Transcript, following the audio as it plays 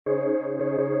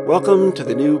Welcome to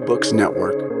the New Books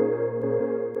Network.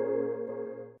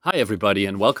 Hi, everybody,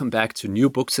 and welcome back to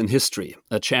New Books in History,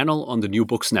 a channel on the New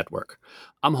Books Network.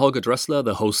 I'm Holger Dressler,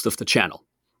 the host of the channel.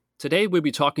 Today, we'll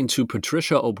be talking to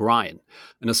Patricia O'Brien,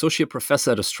 an associate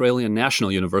professor at Australian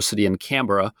National University in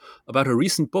Canberra, about her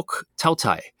recent book,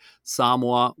 Tautai,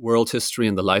 Sāmoa, World History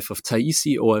and the Life of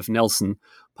Taisi O.F. Nelson,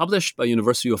 published by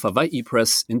University of Hawaii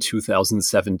Press in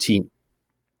 2017.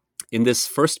 In this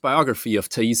first biography of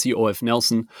Taisi O.F.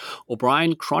 Nelson,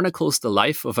 O'Brien chronicles the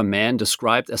life of a man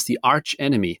described as the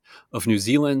arch-enemy of New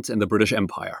Zealand and the British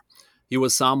Empire. He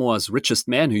was Samoa's richest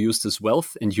man who used his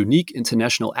wealth and unique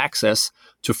international access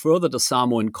to further the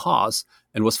Samoan cause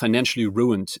and was financially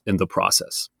ruined in the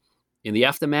process. In the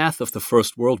aftermath of the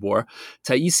First World War,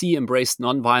 Taisi embraced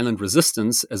nonviolent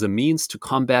resistance as a means to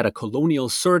combat a colonial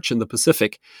surge in the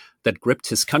Pacific that gripped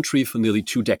his country for nearly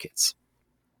 2 decades.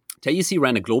 Taisi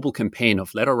ran a global campaign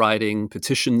of letter writing,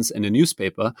 petitions, and a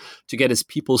newspaper to get his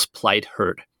people's plight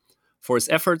heard. For his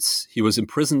efforts, he was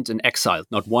imprisoned and exiled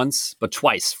not once, but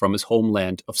twice from his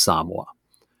homeland of Samoa.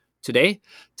 Today,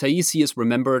 Taisi is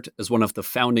remembered as one of the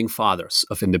founding fathers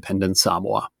of independent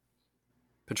Samoa.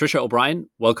 Patricia O'Brien,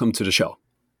 welcome to the show.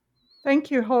 Thank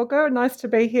you, Holger. Nice to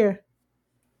be here.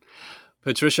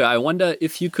 Patricia, I wonder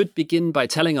if you could begin by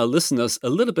telling our listeners a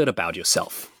little bit about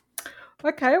yourself.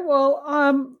 Okay,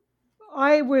 well,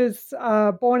 I was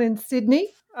born in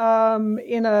Sydney,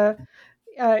 in a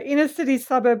inner city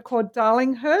suburb called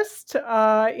Darlinghurst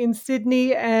in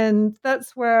Sydney, and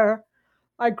that's where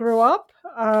I grew up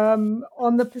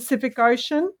on the Pacific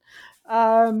Ocean,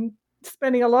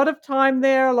 spending a lot of time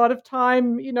there, a lot of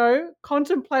time,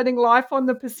 contemplating life on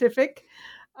the Pacific.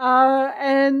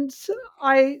 And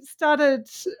I started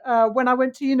when I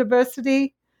went to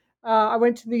university. I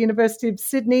went to the University of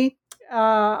Sydney.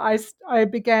 I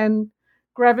began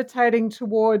gravitating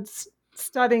towards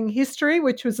studying history,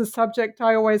 which was a subject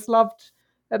I always loved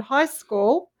at high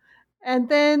school. And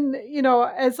then,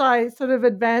 as I sort of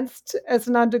advanced as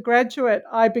an undergraduate,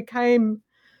 I became,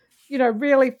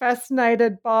 really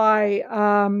fascinated by,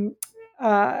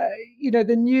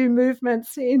 the new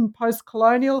movements in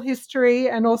post-colonial history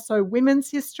and also women's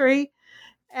history.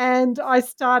 And I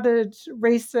started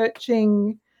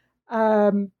researching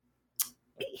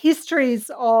histories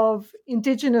of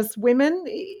Indigenous women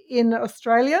in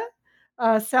Australia,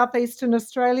 southeastern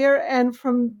Australia, and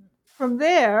from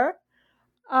there,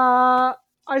 I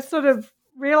sort of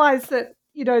realised that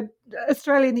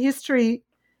Australian history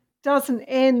doesn't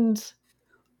end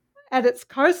at its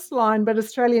coastline, but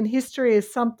Australian history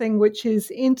is something which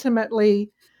is intimately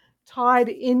tied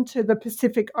into the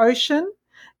Pacific Ocean.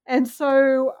 And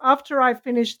so, after I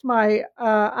finished my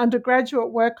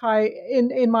undergraduate work,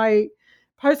 in my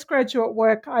postgraduate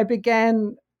work, I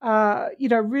began,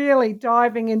 really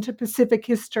diving into Pacific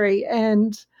history.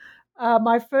 And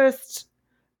my first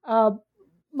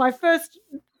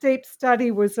deep study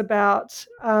was about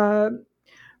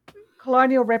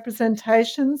colonial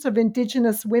representations of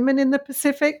Indigenous women in the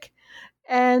Pacific,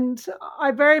 and I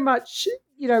very much,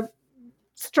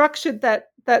 structured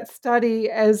that study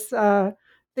as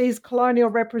these colonial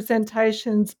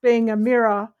representations being a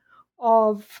mirror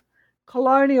of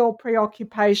colonial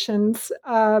preoccupations.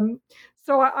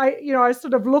 So I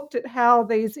sort of looked at how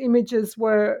these images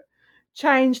were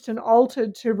changed and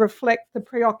altered to reflect the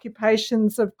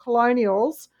preoccupations of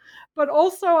colonials. But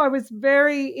also I was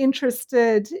very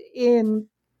interested in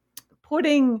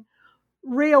putting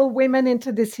real women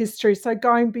into this history. So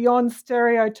going beyond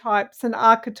stereotypes and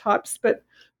archetypes, but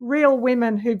real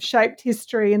women who've shaped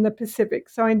history in the Pacific,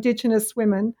 so Indigenous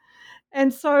women.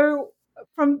 And so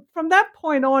from that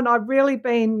point on, I've really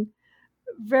been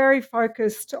very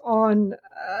focused on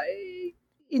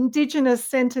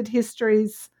Indigenous-centred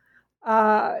histories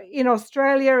in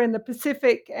Australia, in the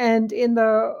Pacific, and in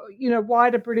the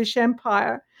wider British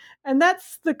Empire. And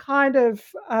that's the kind of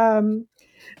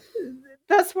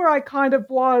that's where I kind of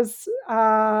was,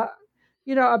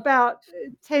 about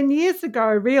 10 years ago,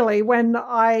 really, when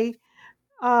I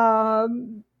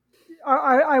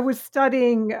was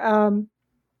studying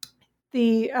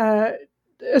the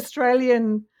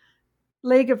Australian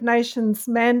League of Nations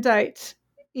mandate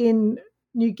in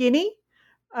New Guinea.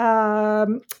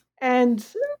 And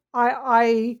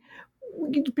I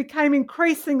became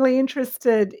increasingly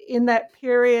interested in that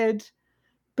period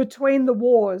between the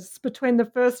wars, between the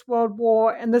First World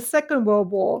War and the Second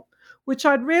World War, which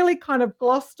I'd really kind of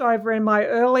glossed over in my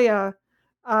earlier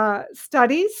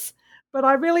studies. But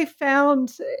I really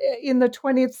found in the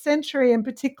 20th century, and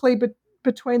particularly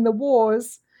between the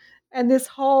wars, and this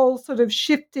whole sort of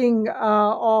shifting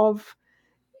of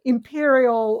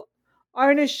imperial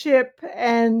ownership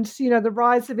and, the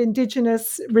rise of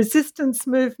Indigenous resistance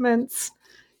movements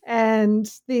and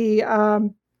the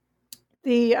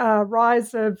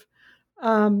rise of,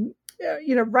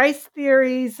 race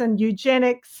theories and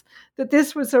eugenics, that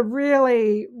this was a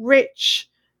really rich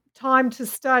time to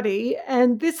study.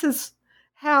 And this is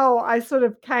how I sort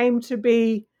of came to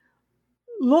be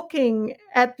looking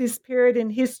at this period in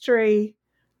history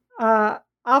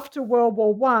after World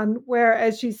War One, where,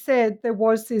 as you said, there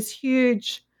was this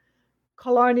huge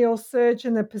colonial surge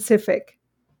in the Pacific.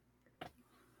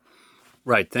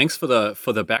 Right. Thanks for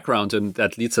the background, and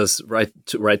that leads us right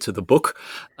to the book.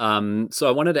 So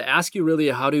I wanted to ask you really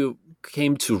how you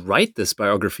came to write this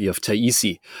biography of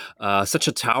Taisi, such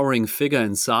a towering figure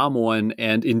in Samoa,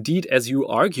 and indeed, as you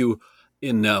argue,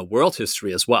 in world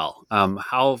history as well.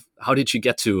 How did you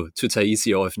get to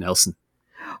Taisi O.F. Nelson?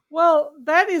 Well,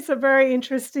 that is a very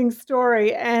interesting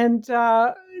story, and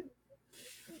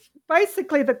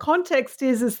basically the context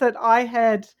is that I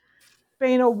had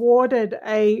been awarded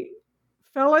a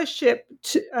fellowship,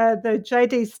 the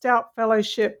J.D. Stout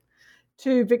Fellowship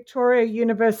to Victoria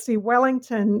University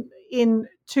Wellington in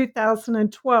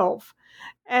 2012,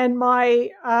 and my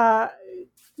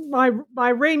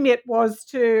remit was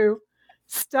to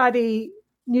study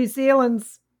New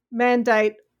Zealand's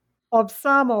mandate of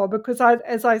Samoa, because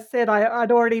as I said,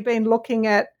 I'd already been looking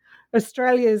at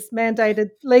Australia's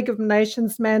mandated League of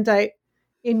Nations mandate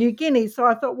in New Guinea. So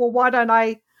I thought, well, why don't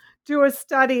I do a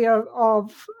study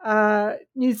of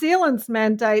New Zealand's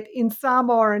mandate in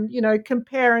Samoa and,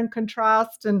 compare and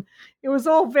contrast. And it was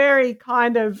all very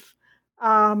kind of,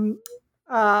 very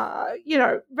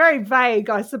vague,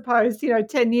 I suppose,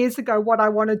 10 years ago, what I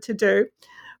wanted to do.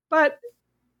 But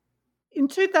in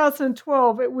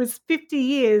 2012, it was 50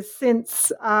 years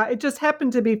since, it just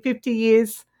happened to be 50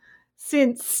 years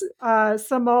since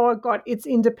Samoa got its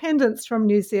independence from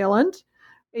New Zealand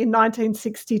in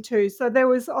 1962. So there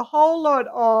was a whole lot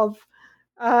of,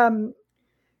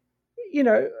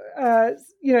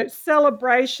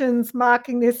 celebrations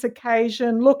marking this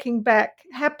occasion, looking back,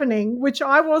 happening, which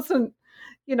I wasn't,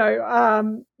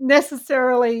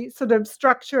 necessarily sort of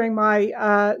structuring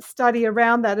my study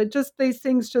around that. These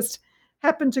things just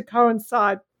happened to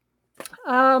coincide.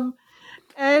 And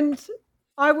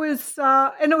I was,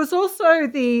 and it was also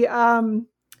the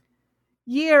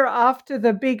year after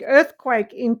the big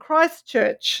earthquake in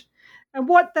Christchurch. And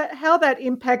how that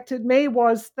impacted me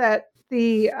was that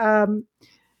there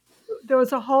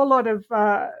was a whole lot of,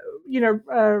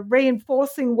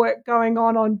 reinforcing work going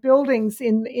on buildings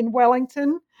in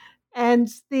Wellington. And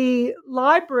the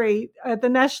library, the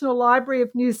National Library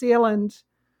of New Zealand,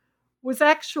 was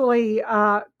actually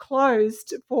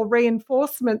closed for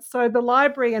reinforcement. So the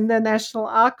library and the National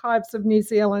Archives of New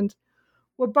Zealand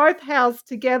were both housed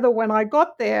together when I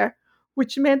got there,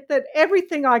 which meant that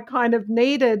everything I kind of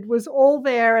needed was all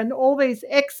there, and all these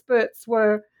experts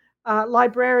were,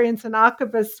 librarians and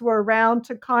archivists were around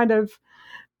to kind of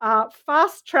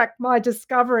fast track my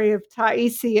discovery of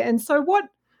Taisi. And so what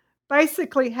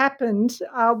basically happened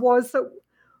was that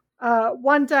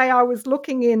one day I was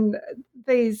looking in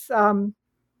these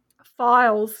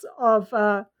files of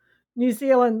New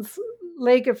Zealand's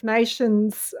League of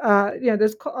Nations.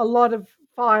 There's a lot of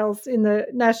files in the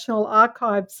National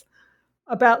Archives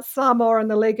about Samoa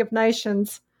and the League of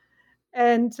Nations.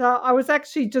 And I was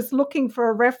actually just looking for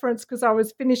a reference because I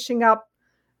was finishing up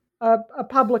a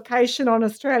publication on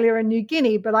Australia and New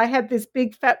Guinea, but I had this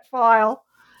big fat file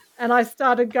and I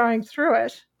started going through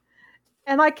it.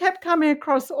 And I kept coming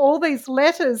across all these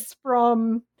letters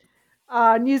from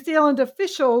New Zealand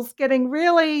officials getting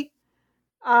really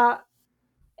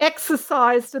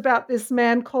exercised about this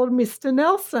man called Mr.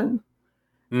 Nelson.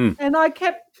 And I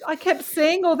kept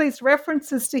seeing all these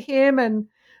references to him and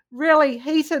really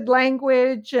heated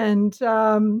language and,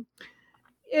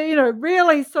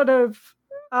 really sort of,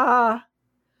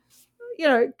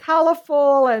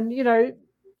 colourful and,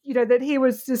 that he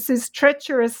was just this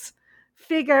treacherous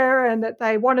figure and that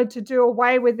they wanted to do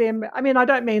away with him. I mean, I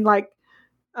don't mean like,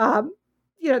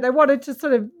 they wanted to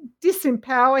sort of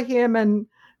disempower him and,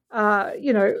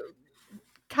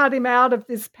 cut him out of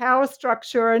this power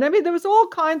structure. And I mean, there was all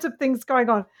kinds of things going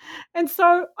on. And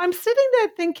so I'm sitting there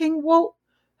thinking, well,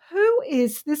 who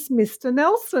is this Mr.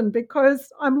 Nelson? Because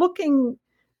I'm looking,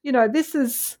 this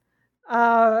is,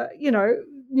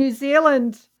 New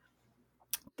Zealand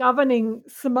governing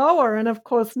Samoa. And of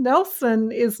course,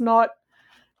 Nelson is not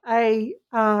a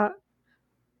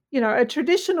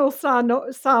traditional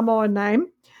Samoan name.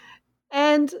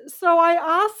 And so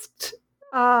I asked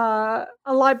a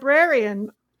librarian,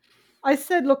 I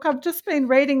said, look, I've just been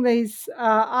reading these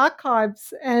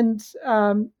archives and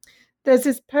there's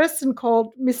this person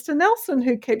called Mr. Nelson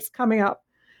who keeps coming up.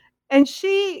 And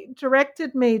she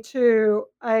directed me to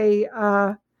a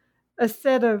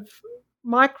set of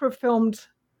microfilmed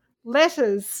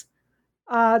letters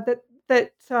that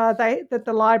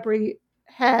the library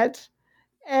had,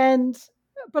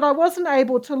 but I wasn't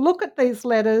able to look at these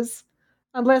letters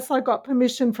unless I got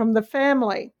permission from the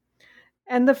family.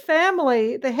 And the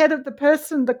family, the head of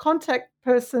the contact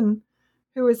person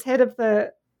who was head of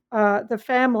the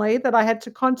family that I had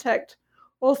to contact,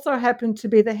 also happened to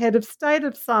be the head of state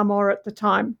of Samoa at the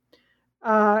time,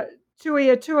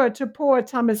 Tuiatua Tupua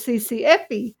Tamasisi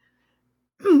Efi.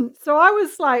 So I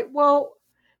was like, well,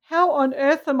 how on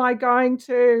earth am I going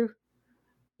to,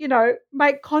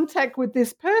 make contact with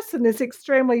this person, this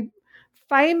extremely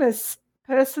famous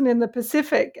person in the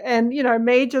Pacific, and,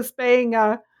 me just being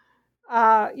a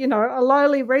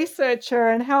lowly researcher,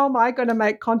 and how am I going to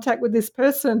make contact with this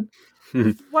person?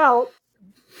 Well,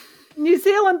 New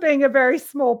Zealand being a very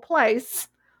small place,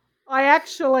 I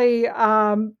actually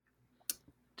I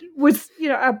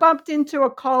bumped into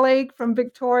a colleague from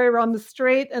Victoria on the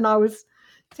street, and I was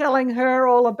telling her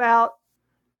all about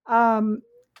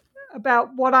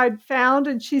what I'd found,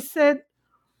 and she said,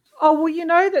 "Oh, well, you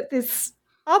know that this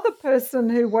other person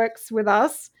who works with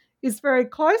us is very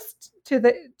close to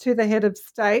the head of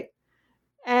state,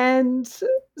 and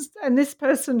this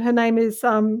person, her name is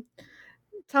Tamasailau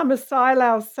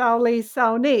Sauli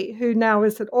Sauni, who now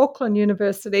is at Auckland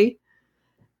University."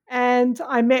 And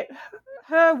I met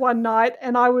her one night,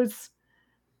 and I was,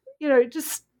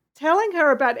 just telling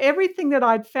her about everything that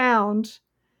I'd found,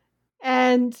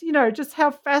 and, just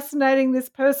how fascinating this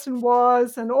person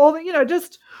was, and all the,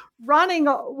 just running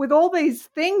with all these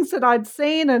things that I'd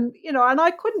seen, and, and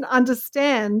I couldn't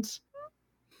understand.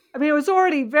 I mean, it was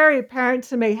already very apparent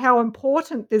to me how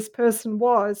important this person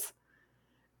was.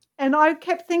 And I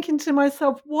kept thinking to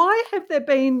myself, why have there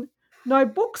been no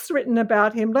books written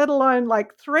about him, let alone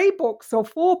like 3 books or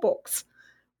 4 books?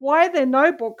 Why are there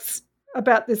no books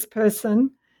about this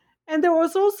person? And there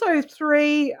was also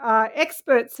 3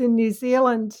 experts in New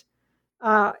Zealand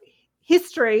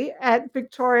history at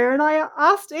Victoria, and I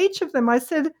asked each of them, I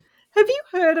said, have you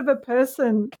heard of a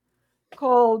person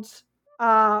called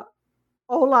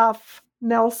Olaf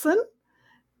Nelson,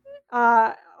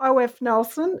 O.F.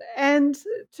 Nelson? And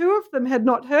 2 of them had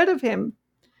not heard of him,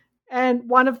 and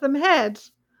one of them had,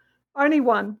 only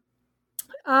one.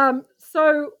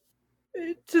 So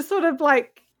to sort of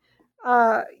like,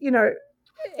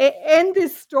 end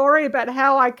this story about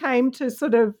how I came to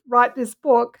sort of write this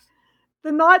book,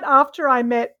 the night after I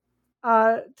met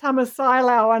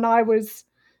Tamasailau and I was,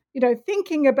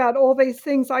 thinking about all these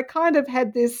things, I kind of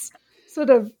had this sort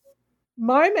of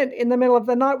moment in the middle of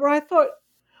the night where I thought,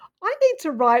 I need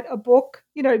to write a book,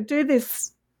 do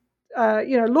this,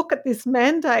 look at this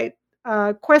mandate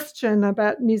question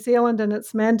about New Zealand and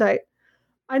its mandate.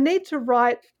 I need to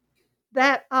write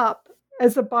that up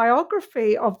as a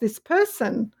biography of this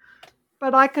person,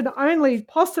 but I could only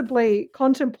possibly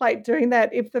contemplate doing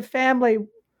that if the family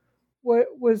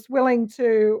was willing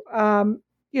to,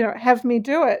 have me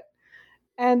do it.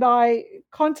 And I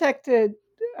contacted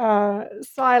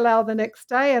Sailau the next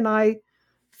day, and I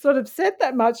sort of said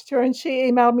that much to her, and she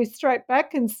emailed me straight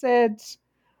back and said,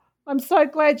 I'm so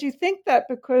glad you think that,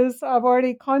 because I've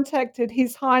already contacted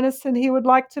His Highness and he would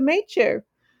like to meet you.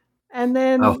 And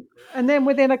then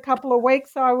within a couple of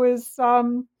weeks, I was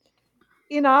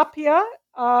in Apia,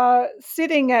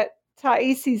 sitting at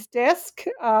Taisi's desk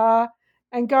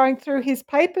and going through his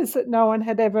papers that no one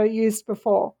had ever used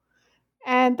before.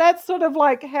 And that's sort of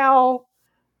like how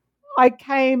I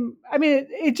came. I mean,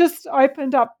 it just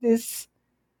opened up this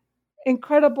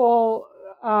incredible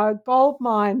gold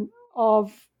mine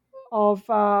of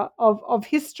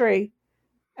history,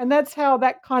 and that's how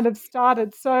that kind of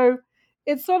started. So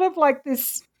it's sort of like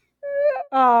this.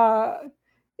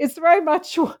 It's very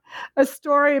much a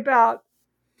story about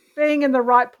being in the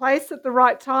right place at the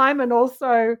right time, and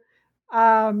also,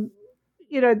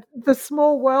 the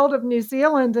small world of New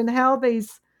Zealand and how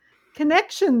these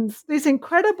connections, these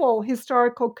incredible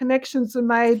historical connections, are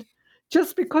made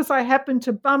just because I happened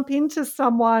to bump into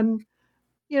someone,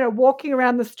 walking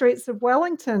around the streets of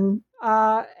Wellington,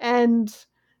 and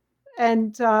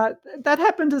that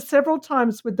happened several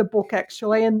times with the book,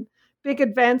 actually, and big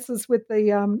advances with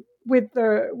the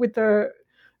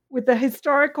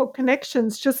historical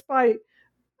connections just by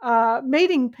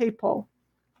meeting people.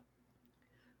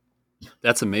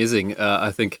 That's amazing.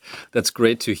 I think that's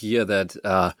great to hear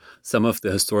that some of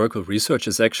the historical research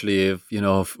is actually,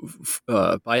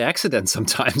 by accident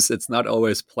sometimes. It's not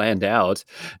always planned out.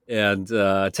 And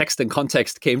text and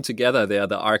context came together there,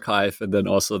 the archive, and then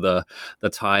also the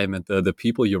time and the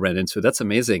people you ran into. That's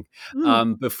amazing.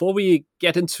 Before we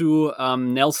get into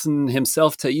Nelson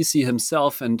himself, Taisi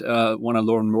himself, and want to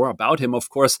learn more about him, of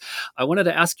course, I wanted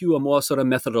to ask you a more sort of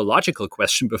methodological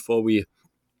question before we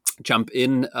jump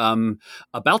in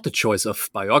about the choice of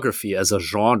biography as a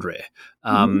genre.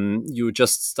 You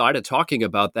just started talking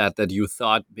about that you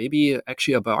thought maybe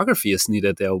actually a biography is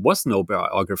needed. There was no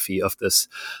biography of this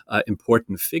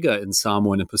important figure in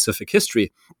Samoan and Pacific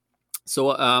history.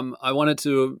 So I wanted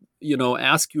to,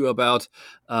 ask you about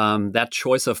that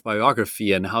choice of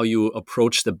biography and how you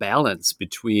approach the balance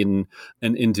between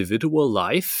an individual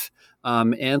life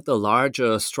and the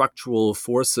larger structural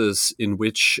forces in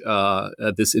which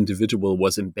this individual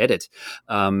was embedded.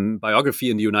 Biography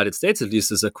in the United States, at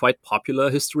least, is a quite popular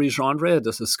history genre.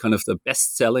 This is kind of the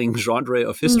best-selling genre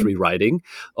of history writing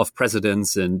of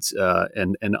presidents and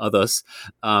others.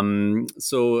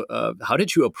 So, how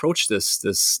did you approach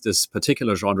this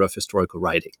particular genre of historical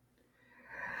writing?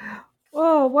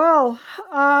 Oh, well,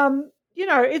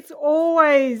 it's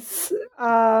always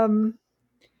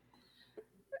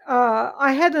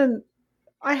I hadn't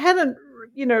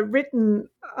written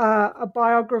a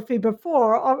biography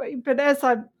before, but as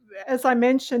I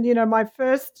mentioned, my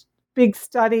first big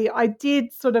study, I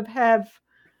did sort of have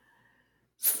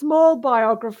small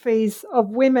biographies of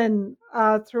women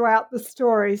throughout the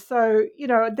story. So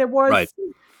there Right.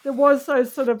 was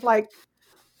those sort of like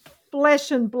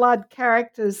flesh and blood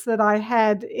characters that I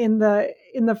had in the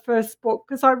first book,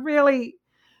 because I really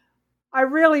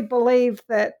believe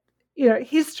that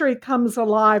history comes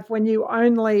alive when you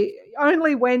only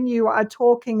when you are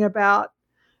talking about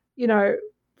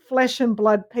flesh and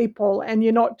blood people, and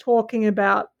you're not talking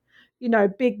about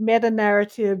big meta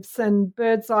narratives and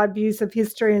bird's eye views of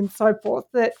history and so forth.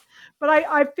 But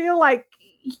I feel like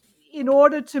in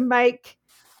order to make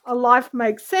a life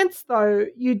make sense, though,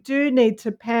 you do need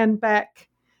to pan back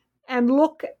and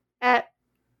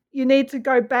you need to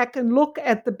go back and look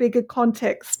at the bigger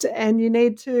context, and you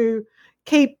need to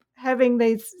keep having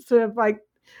these sort of like,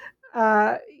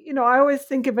 I always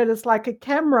think of it as like a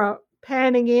camera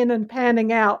panning in and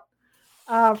panning out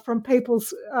from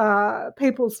people's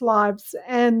lives.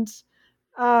 And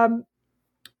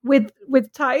with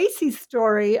Taisi's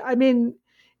story, I mean,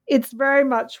 it's very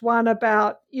much one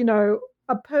about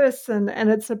a person, and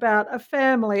it's about a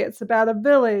family, it's about a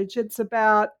village, it's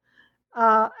about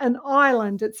an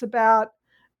island. It's about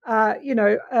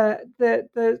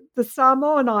the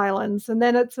Samoan Islands, and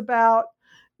then it's about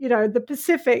the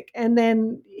Pacific, and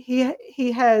then he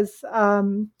has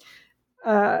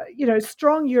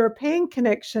strong European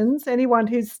connections. Anyone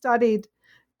who's studied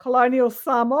colonial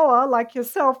Samoa, like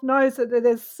yourself, knows that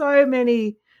there's so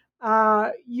many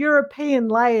European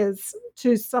layers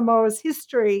to Samoa's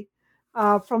history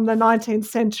from the 19th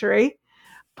century.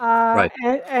 Right.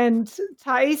 And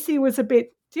Taisi was a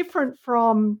bit different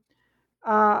from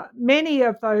many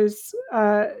of those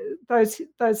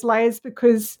layers,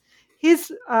 because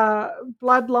his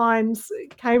bloodlines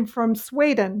came from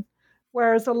Sweden,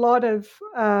 whereas a lot of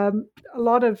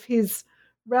his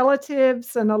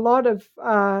relatives and a lot of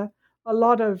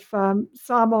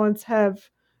Samoans have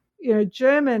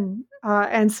German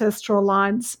ancestral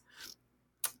lines.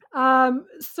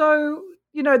 So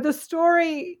the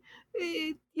story,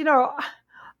 I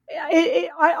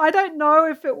don't know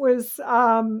if it was.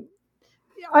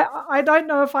 I don't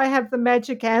know if I have the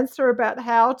magic answer about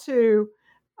how to,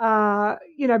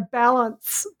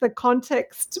 balance the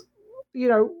context,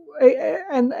 and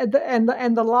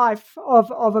the life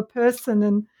of a person,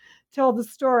 and tell the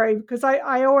story, because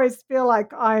I always feel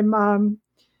like I'm, I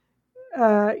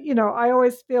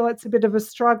always feel it's a bit of a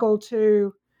struggle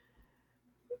to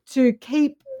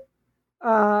keep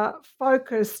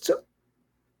focused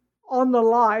on the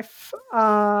life,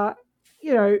 but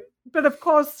of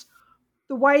course,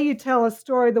 the way you tell a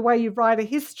story, the way you write a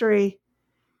history,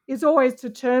 is always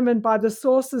determined by the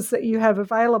sources that you have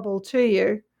available to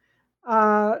you.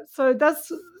 So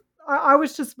I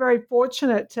was just very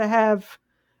fortunate to have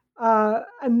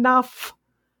enough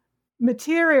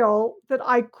material that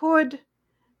I could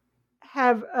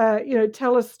have,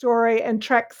 tell a story and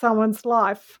track someone's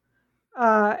life,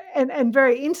 and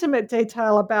very intimate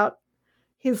detail about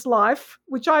his life,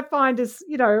 which I find is,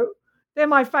 they're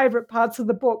my favorite parts of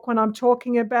the book, when I'm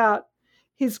talking about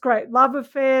his great love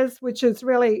affairs, which is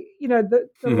really, the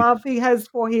love he has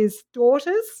for his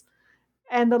daughters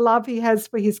and the love he has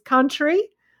for his country.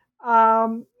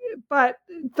 but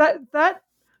that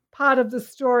part of the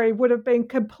story would have been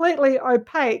completely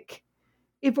opaque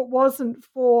if it wasn't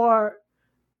for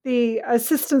the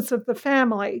assistance of the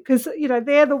family, because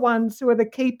they're the ones who are the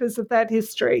keepers of that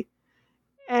history.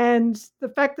 And the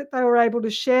fact that they were able to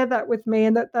share that with me,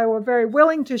 and that they were very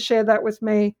willing to share that with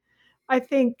me, I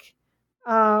think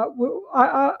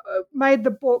made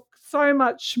the book so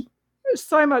much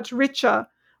richer.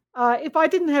 If I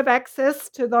didn't have access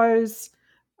to those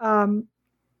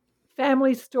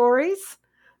family stories,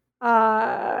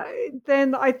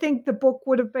 then I think the book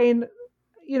would have been,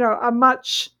 a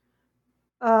much,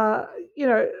 a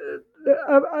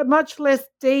much less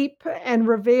deep and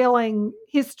revealing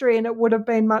history, and it would have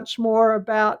been much more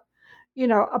about,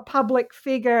 a public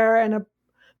figure and a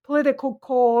political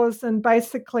cause, and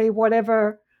basically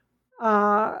whatever,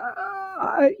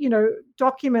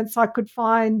 documents I could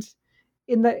find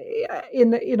in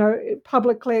the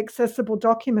publicly accessible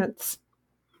documents.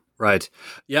 Right.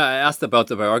 Yeah, I asked about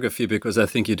the biography because I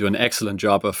think you do an excellent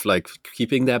job of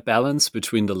keeping that balance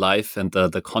between the life and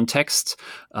the context,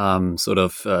 sort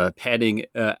of panning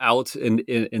out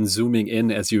and zooming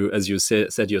in, as you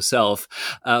said yourself.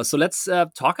 So let's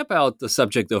talk about the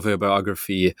subject of your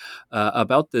biography,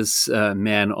 about this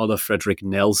man, Olaf Frederick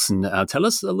Nelson. Tell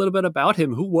us a little bit about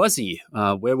him. Who was he?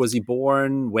 Where was he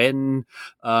born? When?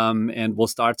 And we'll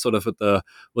start sort of with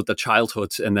the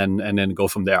childhood, and then go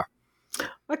from there.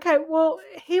 Okay, well,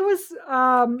 he was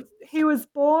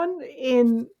born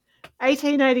in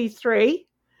 1883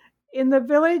 in the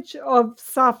village of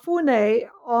Sāfune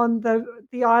on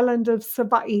the island of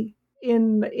Savaii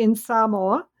in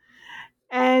Samoa.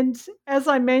 And as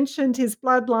I mentioned, his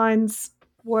bloodlines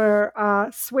were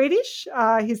Swedish.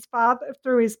 His father,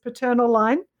 through his paternal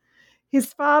line,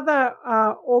 his father,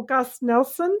 August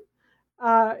Nelson,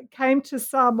 came to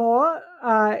Samoa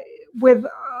with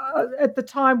at the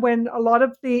time when a lot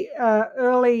of the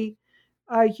early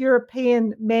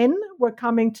European men were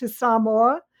coming to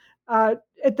Samoa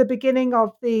at the beginning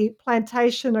of the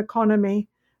plantation economy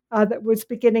that was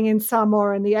beginning in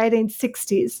Samoa in the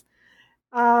 1860s.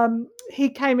 He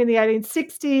came in the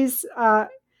 1860s,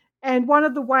 and one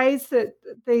of the ways that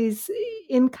these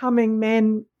incoming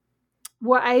men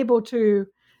were able to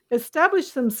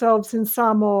establish themselves in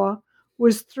Samoa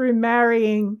was through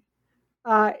marrying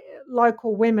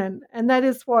local women, and that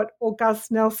is what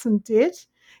August Nelson did.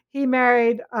 He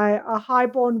married a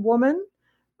highborn woman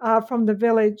from the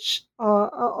village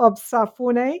of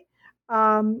Sāfune,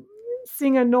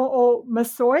 Singanoo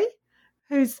Masoi,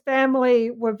 whose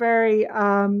family were very,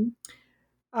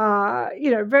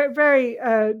 very, very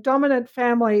dominant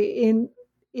family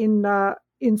in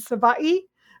Savaii,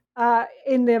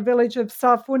 in their village of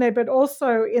Sāfune, but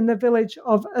also in the village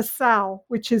of Asau,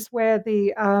 which is where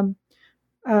the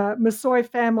Masoi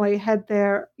family had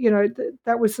their,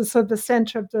 that was the sort of the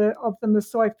center of the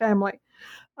Masoi family.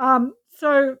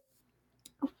 So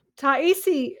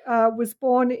Taisi was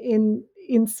born in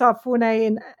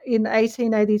Sāfune in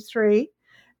 1883,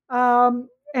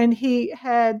 and he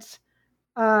had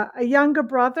a younger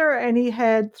brother, and he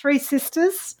had three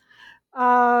sisters,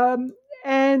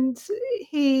 and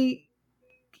he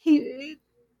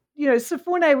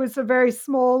Sāfune was a very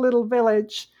small little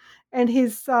village, and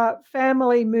his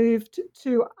family moved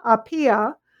to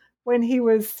Apia when he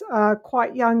was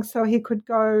quite young, so he could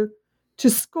go to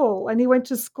school. And he went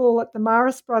to school at the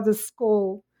Maris Brothers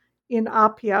School in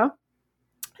Apia,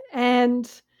 and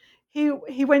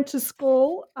he went to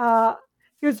school.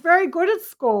 He was very good at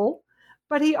school,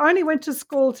 but he only went to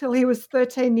school till he was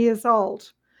 13 years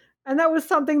old. And that was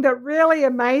something that really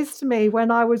amazed me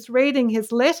when I was reading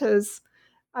his letters.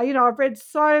 I've read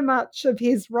so much of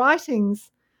his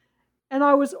writings, and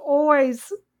I was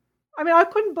always, I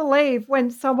couldn't believe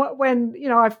when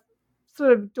I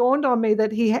sort of dawned on me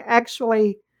that he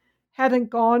actually hadn't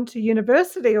gone to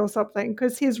university or something,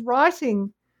 because his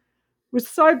writing was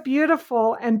so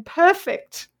beautiful and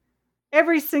perfect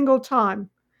every single time.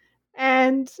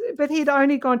 But he'd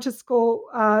only gone to school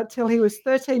till he was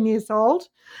 13 years old,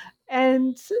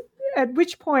 and at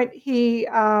which point he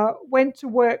went to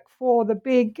work for the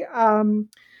big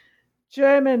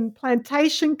German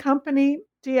plantation company,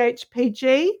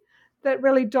 DHPG, that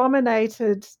really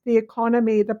dominated the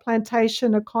economy, the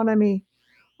plantation economy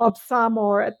of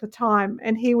Samoa at the time.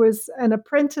 And he was an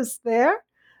apprentice there,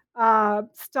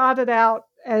 started out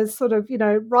as sort of,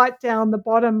 right down the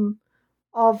bottom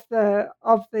of the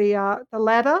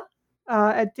ladder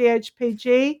at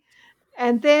DHPG.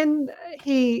 And then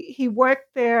he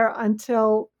worked there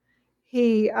until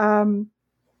he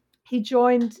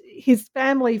joined his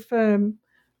family firm,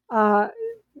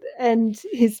 and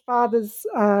his father's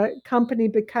company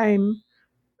became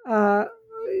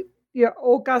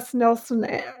August Nelson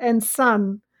and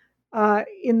Son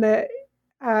in the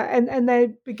and they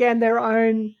began their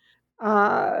own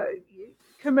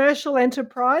commercial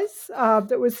enterprise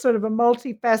that was sort of a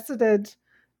multifaceted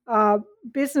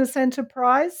business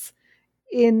enterprise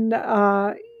in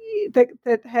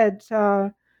that had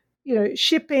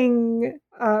shipping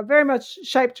very much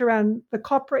shaped around the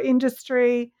copra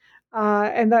industry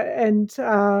and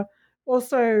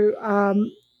also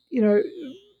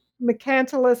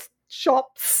mercantilist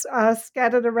shops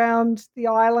scattered around the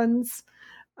islands.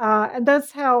 And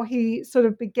that's how he sort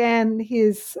of began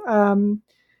his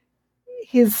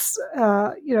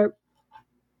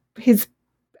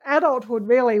adulthood.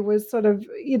 Really was sort of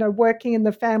working in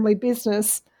the family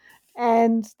business,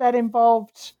 and that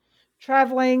involved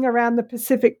traveling around the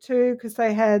Pacific too, because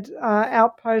they had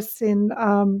outposts in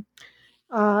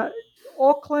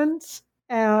Auckland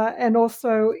and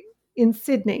also in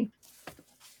Sydney.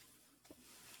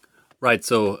 Right.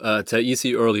 So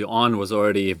Taisi early on was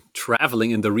already traveling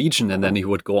in the region, and then he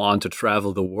would go on to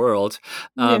travel the world.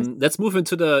 Yes. Let's move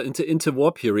into the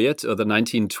interwar period, or the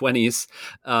 1920s,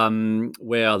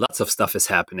 where lots of stuff is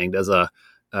happening. There's a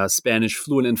Spanish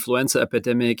flu and influenza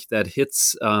epidemic that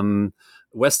hits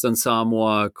Western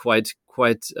Samoa quite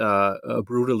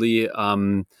brutally,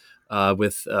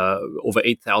 with over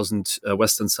 8,000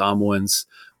 Western Samoans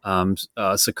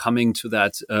succumbing to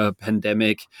that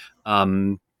pandemic.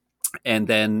 And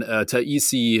then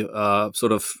Taisi,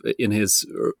 sort of in his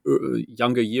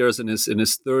younger years, in his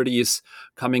 30s,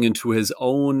 coming into his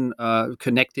own,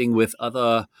 connecting with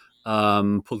other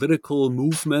political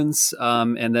movements,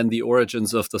 and then the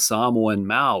origins of the Samoan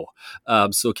Mau.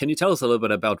 So can you tell us a little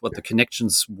bit about what the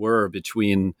connections were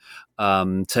between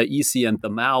Taisi and the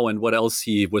Mau, and what else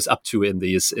he was up to in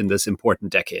this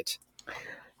important decade?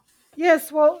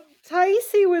 Yes, well,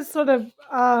 Taisi was sort of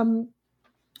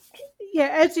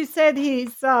as you said,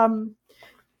 his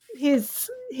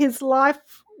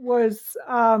life was,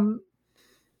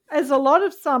 as a lot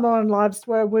of Samoan lives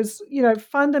were, was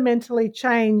fundamentally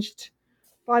changed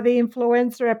by the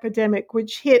influenza epidemic,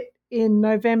 which hit in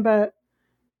November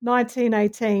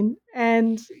 1918,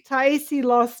 and Taisi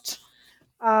lost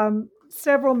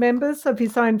several members of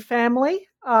his own family.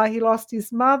 He lost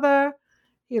his mother,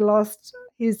 he lost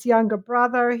his younger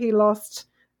brother, he lost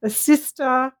a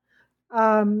sister.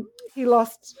 He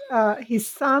lost his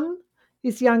son,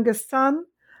 his youngest son.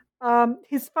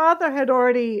 His father had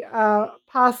already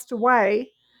passed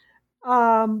away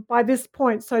by this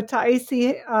point, so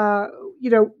Taisi,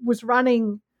 was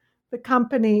running the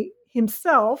company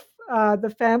himself,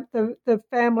 the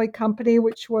family company,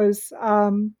 which was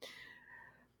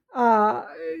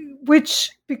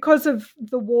which because of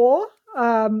the war.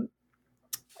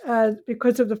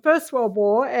 Because of the First World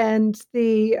War and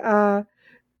the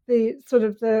sort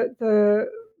of the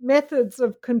methods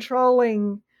of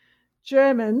controlling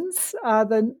Germans,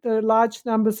 the large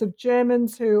numbers of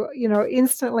Germans who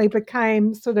instantly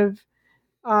became sort of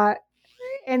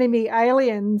enemy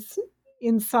aliens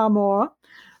in Samoa.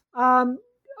 A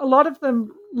lot of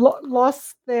them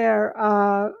lost their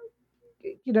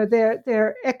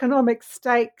their economic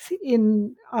stakes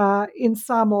in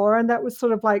Samoa, and that was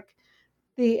sort of like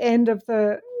the end of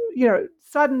the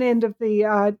sudden end of the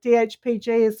DHPG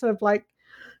is sort of like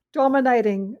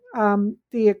dominating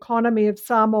the economy of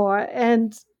Samoa.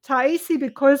 And Taisi,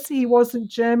 because he wasn't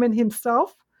German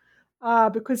himself,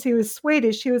 because he was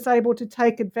Swedish, he was able to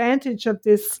take advantage of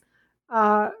this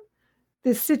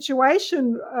this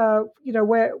situation,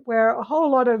 where a whole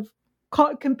lot of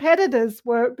competitors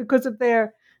were, because of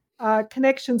their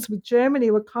connections with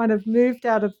Germany, were kind of moved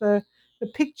out of the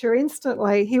picture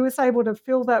instantly. He was able to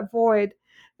fill that void.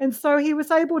 And so he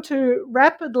was able to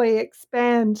rapidly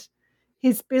expand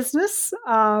his business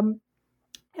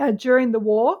during the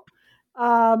war.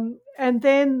 And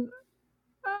then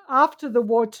after the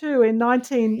war too, in the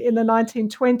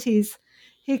 1920s,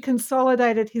 he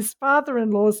consolidated his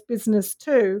father-in-law's business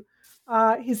too.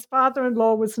 His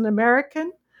father-in-law was an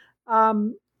American,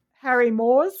 Harry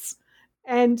Moores,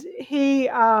 and he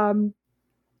also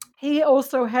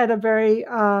had a very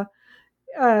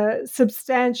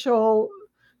substantial,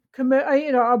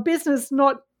 a business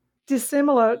not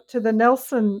dissimilar to the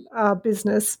Nelson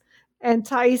business, and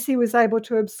Taisi was able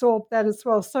to absorb that as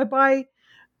well. So by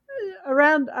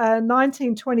around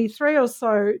 1923 or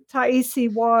so,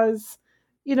 Taisi was,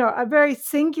 a very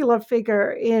singular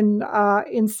figure in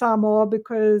Samoa,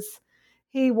 because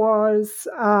he was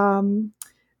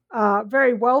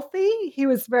very wealthy. He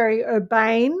was very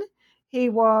urbane. He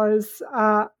was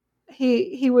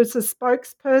he was a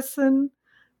spokesperson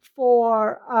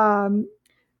for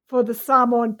for the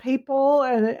Samoan people,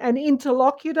 and an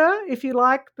interlocutor, if you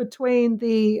like, between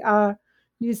the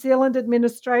New Zealand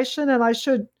administration. And I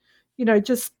should,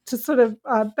 just to sort of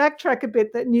backtrack a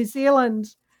bit, that New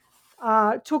Zealand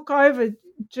took over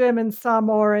German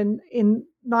Samoa in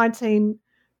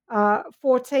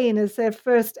 1914 as their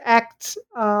first act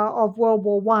of World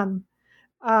War One.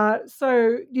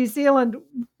 So New Zealand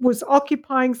was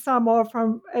occupying Samoa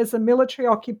as a military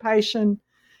occupation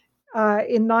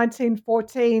in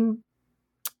 1914.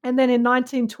 And then in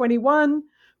 1921,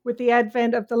 with the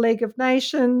advent of the League of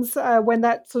Nations, when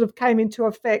that sort of came into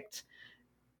effect,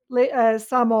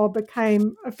 Samoa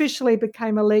officially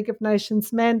became a League of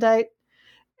Nations mandate.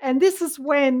 And this is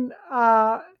when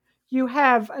you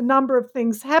have a number of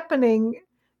things happening,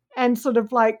 and sort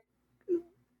of like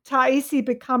Taisi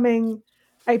becoming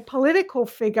a political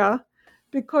figure,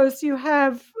 because you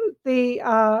have the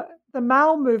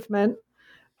Mao movement.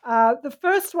 The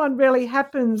first one really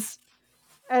happens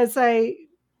as a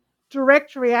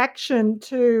direct reaction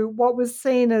to what was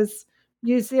seen as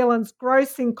New Zealand's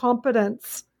gross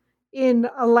incompetence in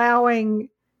allowing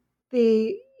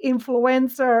the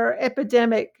influenza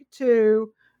epidemic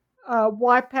to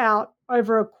wipe out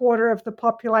over a quarter of the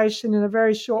population in a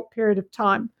very short period of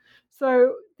time.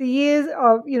 So the years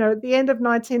of, the end of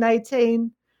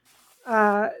 1918,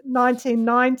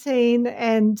 1919,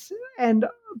 and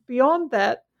beyond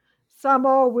that,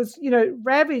 Samoa was,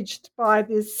 ravaged by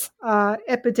this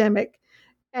epidemic.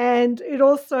 And it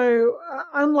also,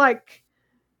 unlike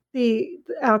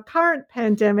our current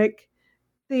pandemic,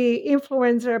 the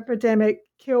influenza epidemic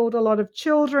killed a lot of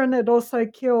children. It also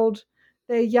killed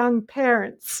their young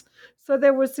parents. So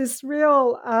there was this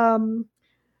real,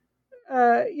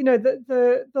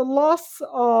 the loss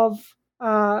of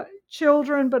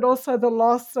children, but also the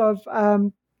loss of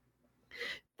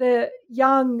the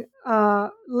young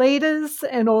leaders,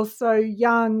 and also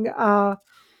young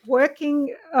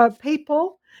working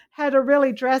people, had a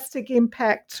really drastic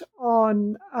impact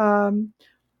on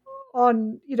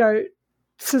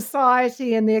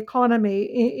society and the economy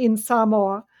in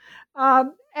Samoa.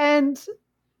 And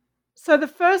so the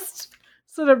first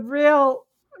sort of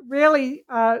really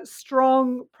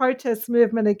strong protest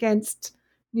movement against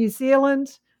New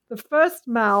Zealand, the first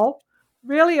Mao,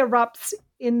 really erupts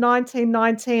in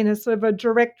 1919 as sort of a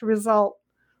direct result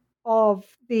of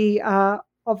the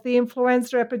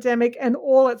influenza epidemic and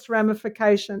all its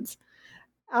ramifications.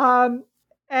 And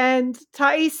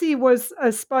Taisi was a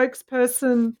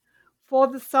spokesperson for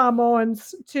the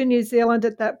Samoans to New Zealand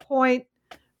at that point.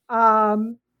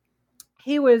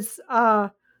 He was,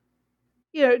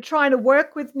 trying to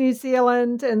work with New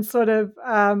Zealand and sort of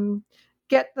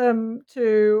get them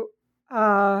to,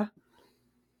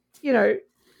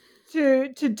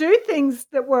 to do things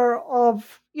that were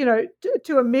of,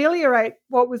 to ameliorate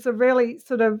what was a really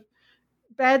sort of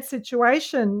bad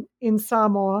situation in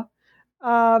Samoa.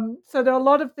 So there are a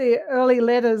lot of the early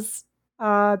letters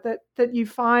that you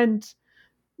find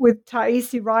with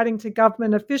Taisi writing to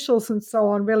government officials and so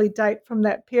on really date from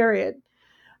that period.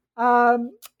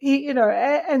 And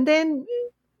then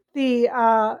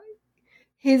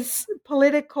his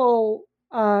political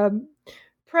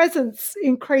presence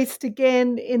increased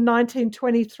again in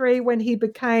 1923 when he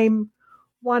became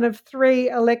one of 3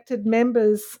 elected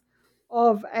members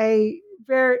of the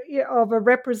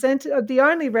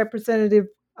only representative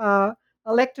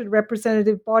elected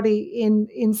representative body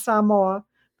in Samoa,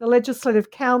 the Legislative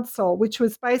Council, which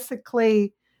was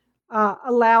basically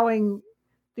allowing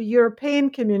the European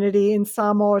community in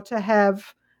Samoa to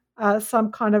have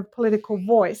some kind of political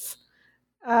voice.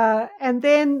 And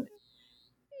then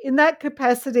in that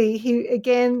capacity, he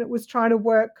again was trying to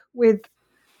work with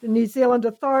the New Zealand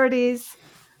authorities,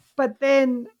 but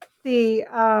then the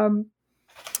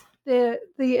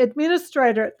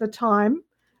administrator at the time,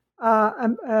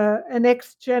 an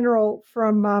ex-general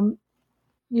from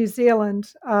New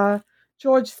Zealand,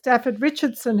 George Stafford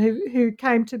Richardson, who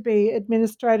came to be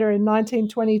administrator in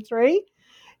 1923.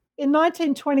 In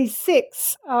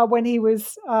 1926, when he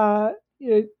was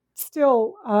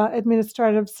still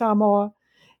administrator of Samoa,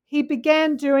 he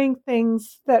began doing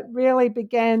things that really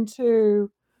began to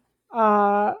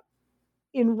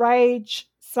enrage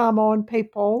Samoan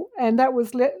people, and that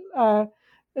was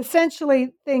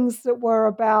essentially things that were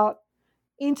about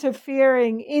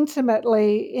interfering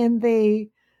intimately in the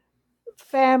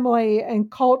family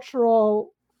and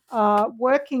cultural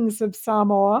workings of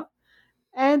Samoa.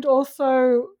 And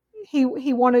also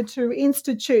he wanted to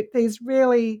institute these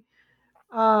really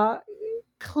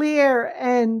clear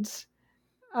and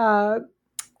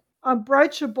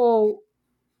unbroachable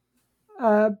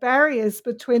barriers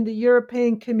between the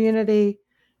European community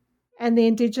and the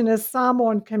indigenous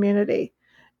Samoan community.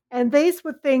 And these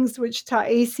were things which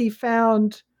Taisi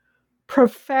found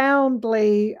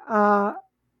profoundly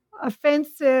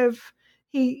offensive.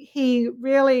 He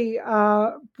really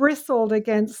bristled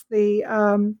against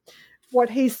the what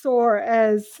he saw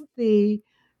as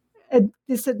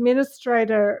this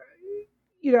administrator,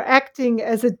 acting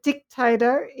as a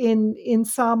dictator in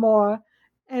Samoa,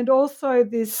 and also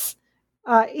this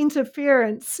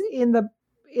interference in the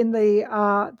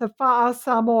Fa'a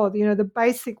Samoa, the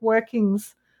basic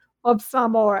workings of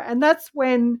Samoa. And that's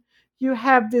when you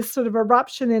have this sort of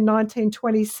eruption in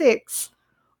 1926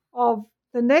 of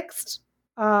the next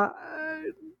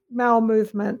Mau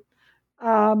movement,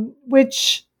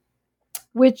 which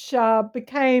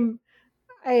became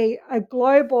a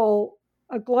global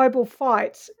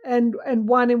fight, and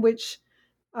one in which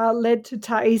led to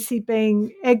Taisi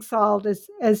being exiled,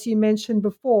 as you mentioned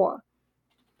before.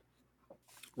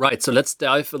 Right. So let's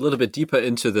dive a little bit deeper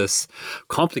into this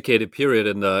complicated period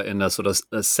in the sort of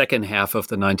second half of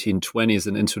the 1920s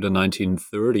and into the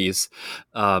 1930s.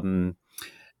 I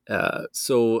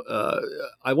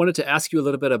wanted to ask you a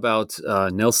little bit about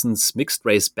Nelson's mixed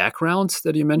race background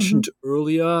that you mentioned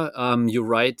earlier. You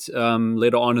write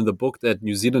later on in the book that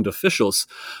New Zealand officials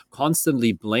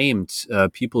constantly blamed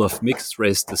people of mixed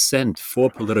race descent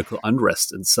for political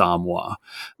unrest in Samoa.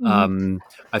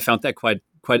 I found that quite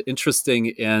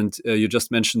interesting. And you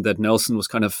just mentioned that Nelson was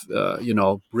kind of,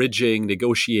 bridging,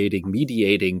 negotiating,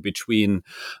 mediating between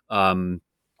the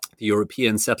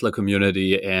European settler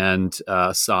community and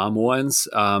Samoans.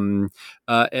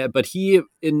 But he,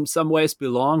 in some ways,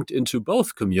 belonged into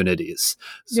both communities.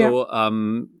 So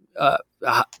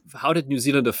how did New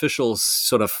Zealand officials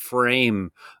sort of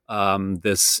frame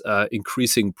this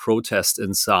increasing protest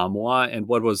in Samoa? And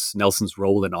what was Nelson's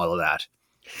role in all of that?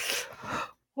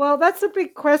 Well, that's a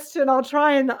big question. I'll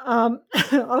try and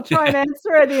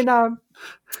answer it in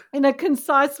a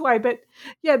concise way. But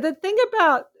yeah, the thing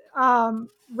about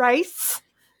race,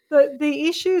 the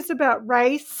issues about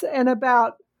race and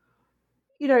about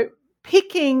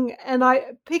picking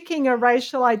a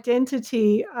racial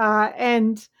identity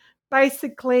and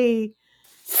basically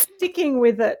sticking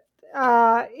with it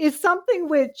is something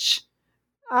which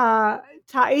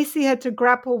Taisi had to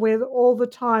grapple with all the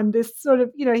time. This sort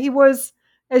of, he was,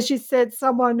 as you said,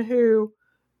 someone who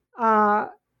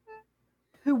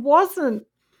wasn't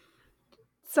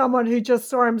someone who just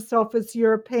saw himself as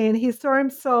European. He saw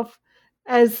himself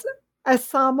as a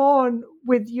Samoan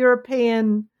with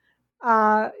European,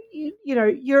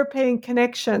 European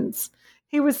connections.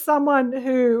 He was someone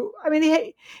who,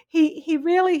 he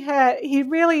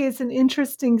really is an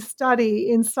interesting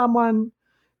study in someone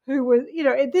who was,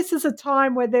 this is a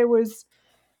time where there was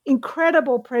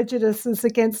incredible prejudices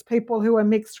against people who are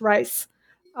mixed race,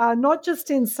 not just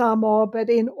in Samoa, but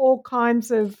in all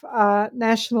kinds of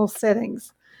national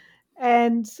settings.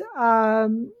 And,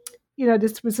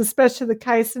 this was especially the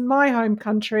case in my home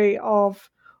country of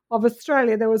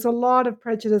Australia. There was a lot of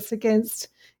prejudice against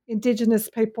Indigenous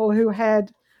people who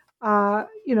had,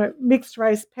 mixed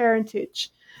race parentage.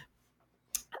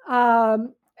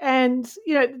 And,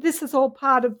 this is all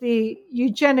part of the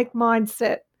eugenic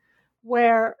mindset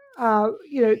where,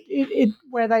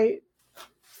 where they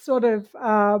sort of,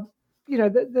 the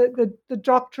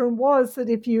doctrine was that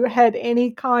if you had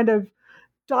any kind of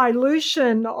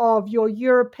dilution of your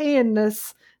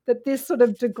Europeanness, that this sort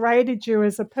of degraded you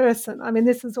as a person. I mean,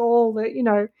 this is all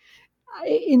the,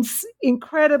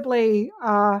 incredibly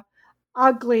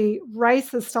ugly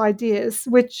racist ideas,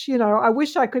 which, I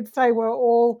wish I could say were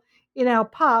all in our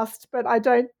past, but I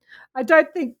don't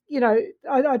think,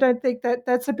 I don't think that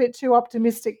that's a bit too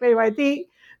optimistic. But anyway,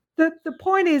 the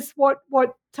point is what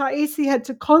Taisi had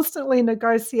to constantly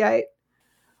negotiate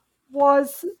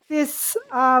was this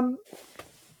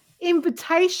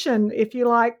invitation, if you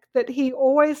like, that he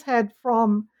always had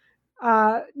from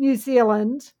New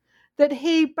Zealand, that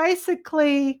he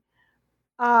basically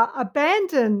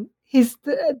abandon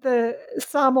the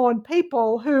Samoan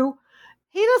people, who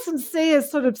he doesn't see as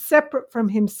sort of separate from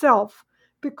himself,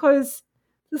 because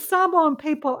the Samoan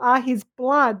people are his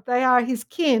blood, they are his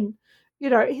kin,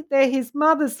 they're his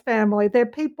mother's family, they're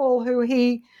people who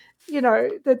he,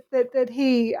 that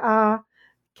he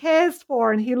cares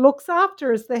for and he looks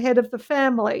after as the head of the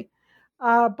family.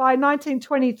 By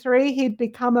 1923, he'd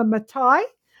become a Matai.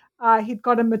 He'd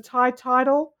got a Matai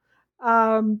title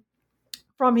from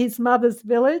his mother's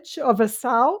village of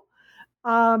Asau.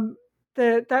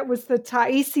 That was the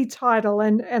Taisi title,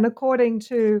 and according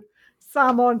to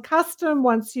Samoan custom,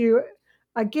 once you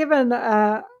are given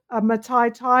a Matai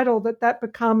title, that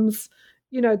becomes,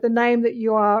 the name that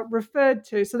you are referred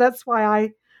to. So that's why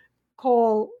I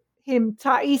call him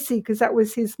Taisi because that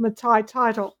was his Matai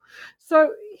title.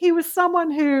 So he was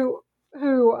someone who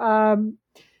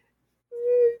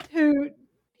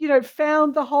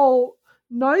found the whole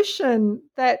notion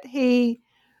that he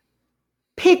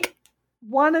pick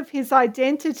one of his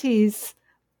identities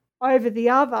over the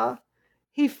other.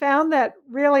 He found that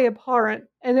really abhorrent,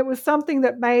 and it was something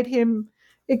that made him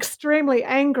extremely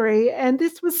angry. And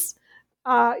this was,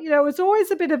 it was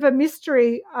always a bit of a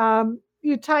mystery.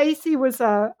 Taisi was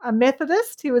a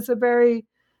Methodist. He was a very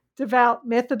devout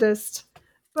Methodist.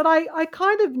 But I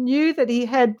kind of knew that he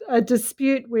had a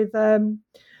dispute with the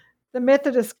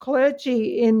Methodist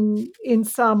clergy in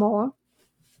Samoa.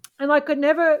 And I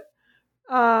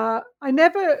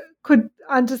never could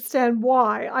understand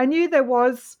why. I knew there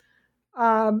was,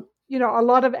 a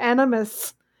lot of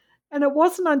animus. And it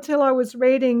wasn't until I was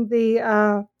reading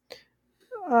the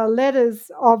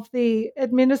letters of the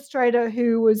administrator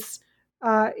who was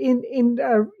governing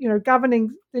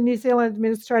the New Zealand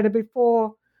administrator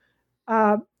before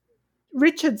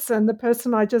Richardson, the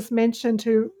person I just mentioned,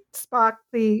 who sparked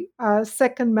the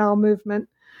second Mal movement.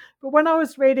 But when I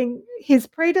was reading his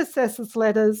predecessor's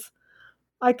letters,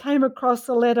 I came across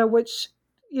a letter which,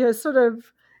 sort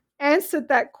of answered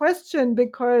that question,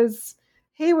 because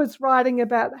he was writing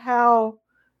about how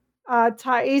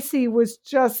Taisi was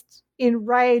just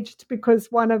enraged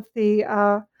because one of the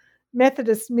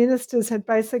Methodist ministers had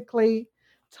basically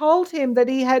told him that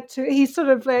he sort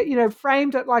of,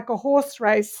 framed it like a horse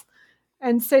race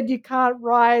and said you can't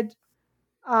ride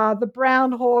the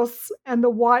brown horse and the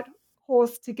white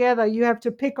horse together. You have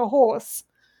to pick a horse.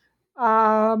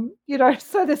 So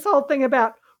this whole thing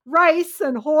about race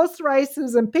and horse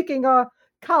races and picking a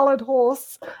coloured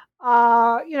horse,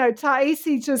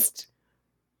 Taisi just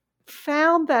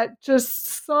found that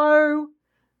just so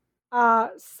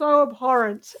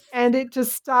abhorrent, and it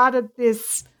just started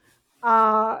this,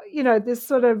 this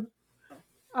sort of,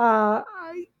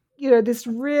 this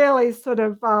really sort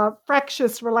of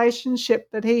fractious relationship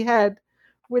that he had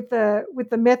with the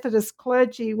Methodist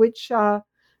clergy, which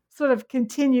sort of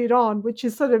continued on, which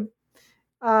is sort of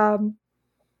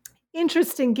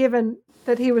interesting given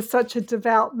that he was such a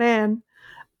devout man.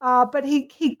 But he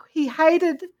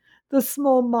hated the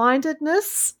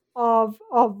small-mindedness of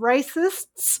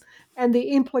racists and the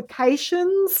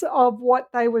implications of what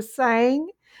they were saying.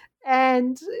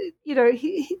 And,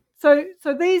 so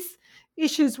these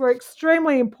issues were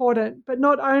extremely important, but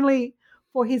not only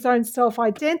for his own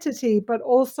self-identity, but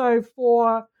also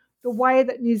for the way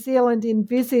that New Zealand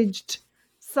envisaged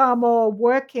Samoa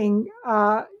working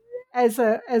as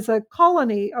a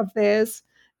colony of theirs,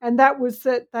 and that was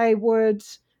that they would,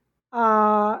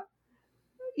 that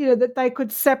they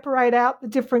could separate out the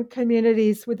different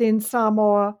communities within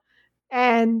Samoa,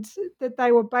 and that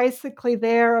they were basically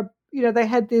there. They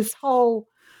had this whole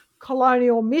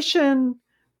colonial mission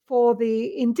for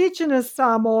the indigenous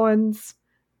Samoans,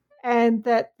 and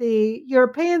that the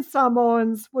European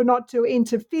Samoans were not to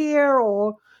interfere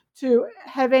or to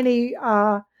have any,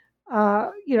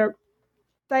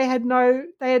 they had no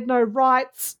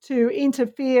rights to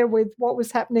interfere with what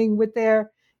was happening with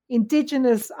their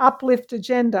indigenous uplift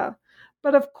agenda.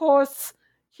 But of course,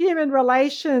 human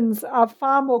relations are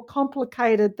far more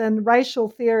complicated than racial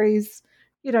theories,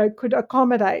 could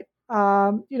accommodate.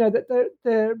 That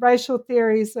the racial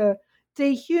theories are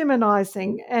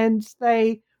dehumanizing and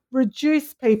they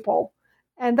reduce people.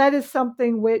 And that is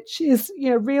something which is,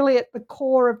 really at the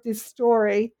core of this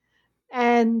story,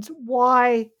 and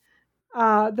why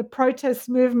the protest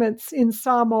movements in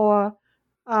Samoa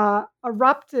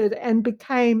erupted and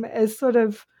became as sort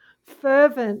of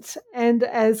fervent and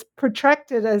as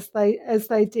protracted as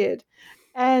they did.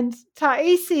 And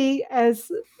Taisi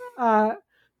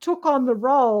took on the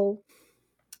role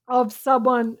of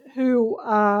someone who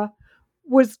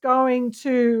was going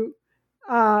to,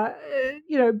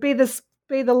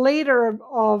 be the leader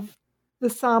of the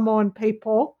Samoan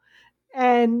people,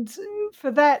 and for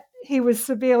that he was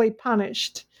severely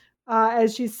punished.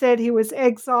 As you said, he was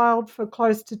exiled for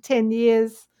close to 10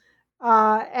 years,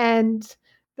 and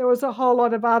there was a whole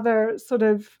lot of other sort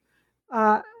of,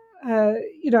 a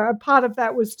part of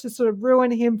that was to sort of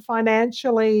ruin him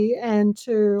financially and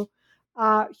to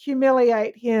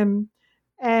humiliate him,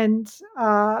 and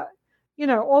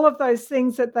all of those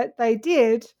things that they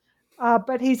did,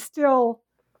 but he still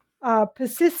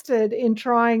persisted in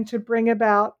trying to bring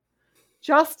about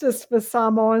justice for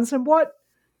Samoans. And what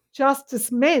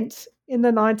justice meant in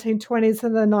the 1920s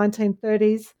and the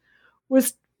 1930s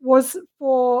was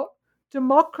for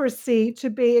democracy to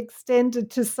be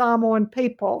extended to Samoan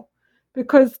people,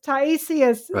 because Taisi,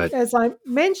 as I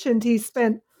mentioned, he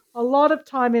spent a lot of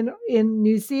time in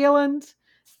New Zealand,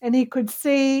 and he could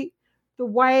see the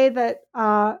way that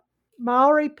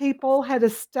Maori people had a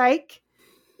stake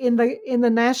in the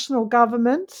national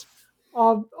government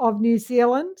of New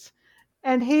Zealand,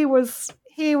 and he was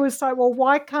like, well,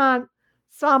 why can't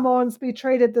Samoans be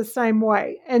treated the same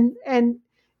way? And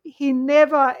he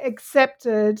never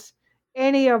accepted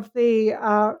any of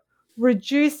the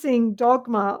reducing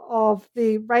dogma of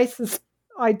the racist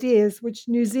ideas which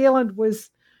New Zealand was,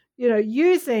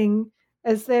 using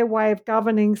as their way of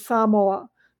governing Samoa.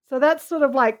 So that's sort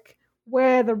of like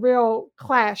where the real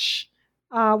clash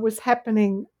was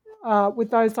happening with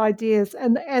those ideas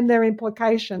and their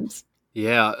implications.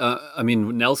 Yeah, I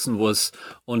mean, Nelson was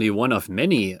only one of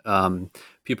many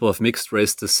people of mixed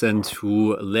race descent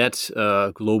who led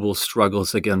global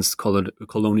struggles against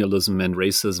colonialism and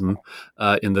racism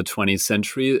in the 20th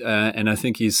century. And I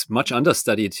think he's much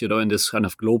understudied, in this kind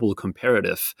of global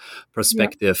comparative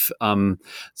perspective. Yeah.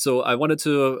 So I wanted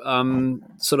to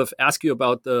sort of ask you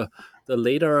about the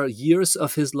later years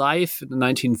of his life in the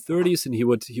 1930s, and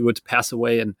he would pass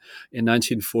away in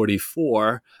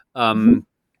 1944.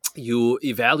 You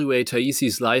evaluate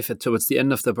Taisi's life towards the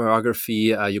end of the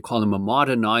biography. You call him a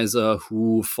modernizer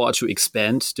who fought to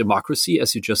expand democracy,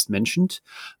 as you just mentioned,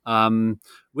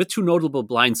 with two notable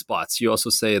blind spots. You also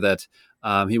say that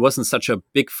he wasn't such a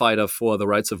big fighter for the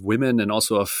rights of women and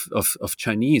also of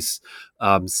Chinese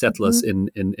settlers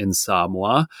in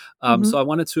Samoa. So I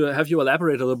wanted to have you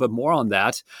elaborate a little bit more on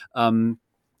that.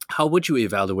 How would you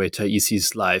evaluate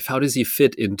Taisi's life? How does he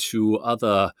fit into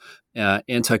other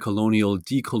anti-colonial,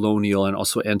 decolonial, and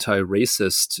also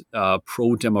anti-racist,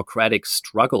 pro-democratic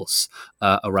struggles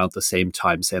around the same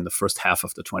time, say in the first half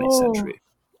of the 20th century?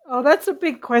 Oh, that's a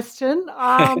big question.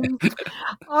 I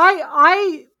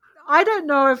don't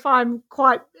know if I'm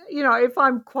quite, if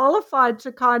I'm qualified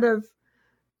to kind of,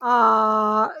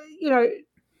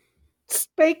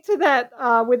 speak to that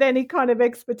with any kind of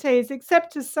expertise,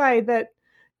 except to say that,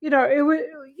 it was,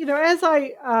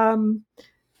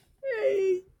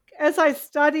 as I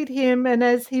studied him and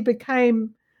as he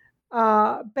became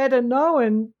better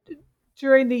known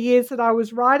during the years that I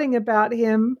was writing about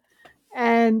him,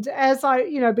 and as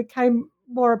I, became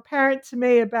more apparent to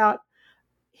me about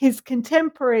his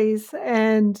contemporaries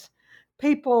and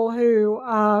people who,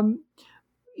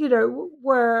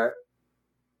 were,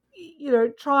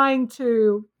 trying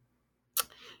to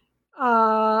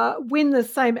win the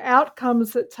same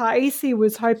outcomes that Taisi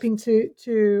was hoping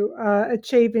to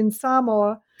achieve in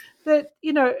Samoa, that,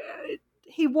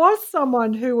 he was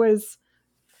someone who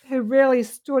really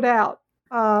stood out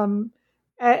in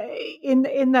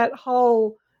that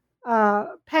whole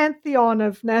pantheon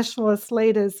of nationalist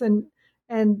leaders and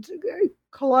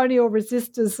colonial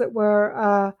resistors that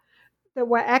were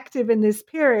active in this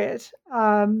period.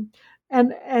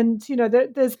 And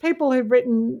there's people who've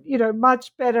written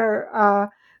much better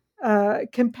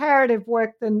comparative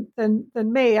work than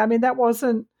me. I mean, that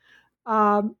wasn't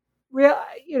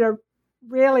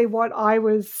really what I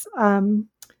was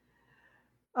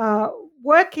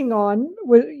working on,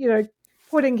 with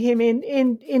putting him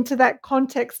into that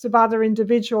context of other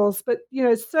individuals. But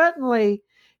certainly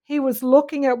he was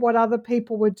looking at what other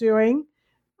people were doing.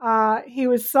 He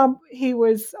was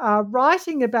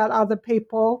writing about other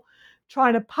people,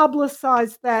 trying to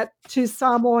publicize that to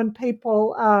Samoan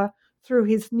people through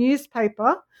his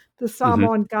newspaper, the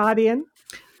Samoan Guardian,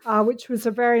 which was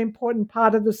a very important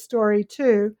part of the story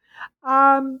too.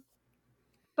 But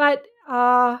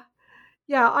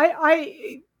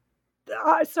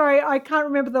sorry, I can't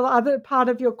remember the other part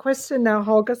of your question now,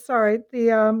 Holger. Sorry.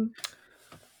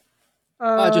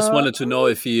 I just wanted to know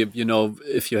if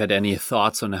you had any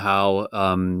thoughts on how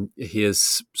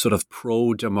his sort of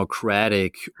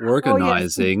pro-democratic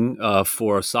organizing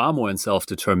for Samoan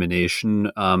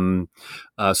self-determination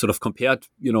sort of compared,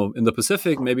 in the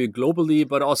Pacific, maybe globally,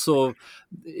 but also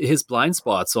his blind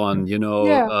spots on,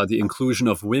 the inclusion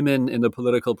of women in the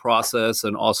political process,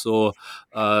 and also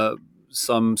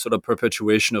some sort of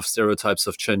perpetuation of stereotypes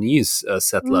of Chinese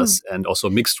settlers and also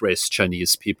mixed race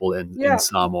Chinese people in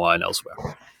Samoa and elsewhere.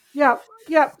 Yeah.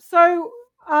 So,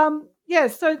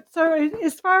 so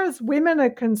as far as women are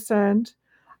concerned,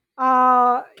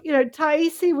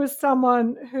 Taisi was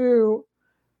someone who,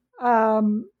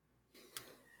 the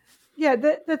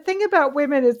thing about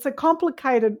women, it's a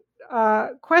complicated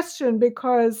question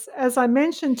because, as I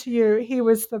mentioned to you, he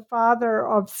was the father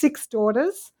of 6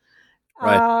 daughters.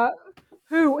 Right.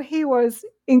 Who he was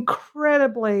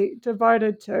incredibly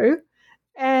devoted to.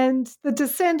 And the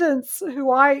descendants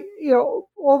who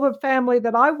all the family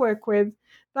that I work with,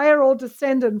 they are all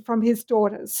descended from his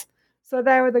daughters. So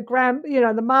they were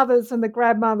the mothers and the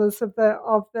grandmothers of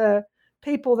the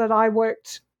people that I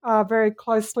worked very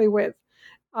closely with.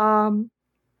 Some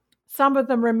of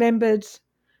them remembered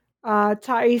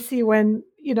Taisi when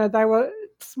they were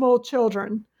small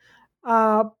children,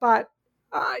 but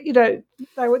they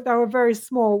were very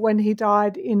small when he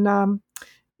died in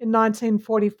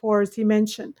 1944, as you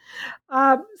mentioned.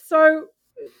 So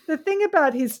the thing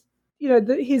about his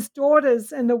his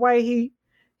daughters and the way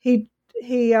he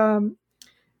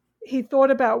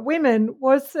thought about women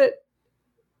was that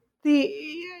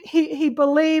he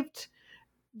believed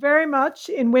very much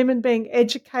in women being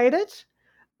educated.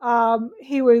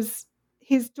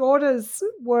 His daughters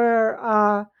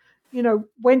were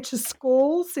went to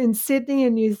schools in Sydney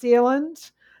and New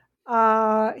Zealand.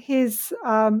 His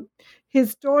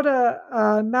daughter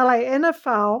Malay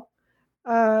Enafau,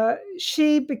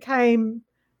 she became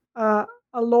a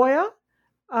lawyer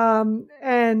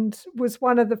and was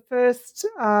one of the first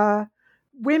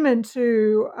women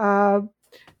to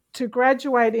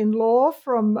graduate in law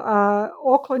from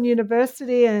Auckland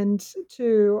University and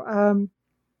to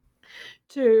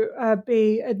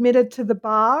be admitted to the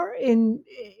bar in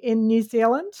New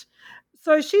Zealand.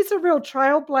 So she's a real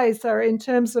trailblazer in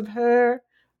terms of her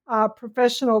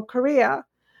professional career.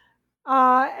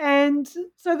 And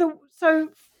so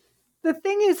the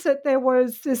thing is that there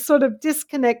was this sort of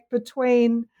disconnect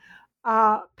between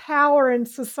power in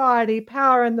society,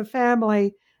 power in the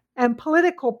family, and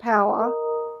political power.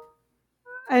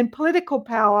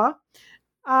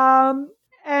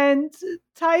 And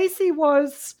Taisi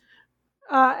was,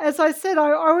 as I said,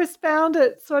 I always found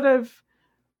it sort of,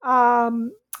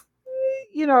 I'd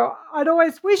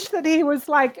always wished that he was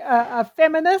like a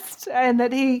feminist and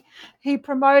that he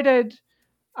promoted,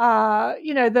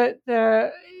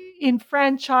 the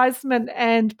enfranchisement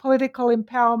and political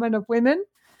empowerment of women,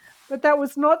 but that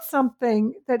was not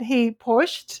something that he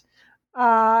pushed.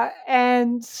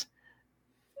 And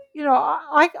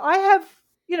I have,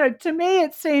 to me,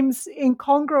 it seems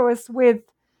incongruous with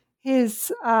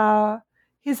his other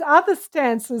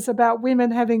stances about women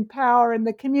having power in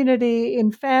the community,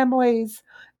 in families,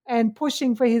 and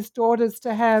pushing for his daughters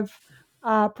to have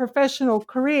professional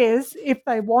careers if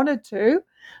they wanted to.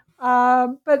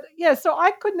 But yeah, so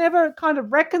I could never kind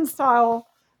of reconcile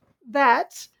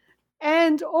that.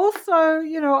 And also,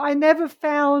 I never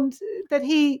found that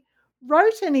he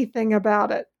wrote anything about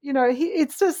it.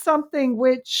 It's just something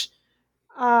which,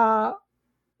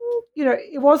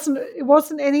 it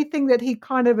wasn't anything that he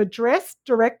kind of addressed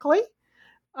directly.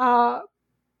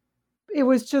 It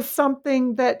was just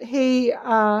something that he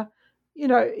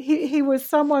was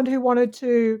someone who wanted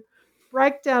to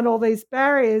break down all these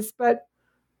barriers, but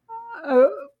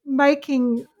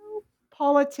making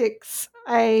politics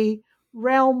a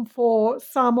realm for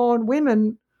Samoan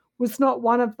women was not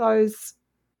one of those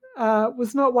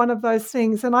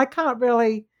things, and I can't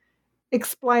really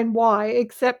explain why,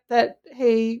 except that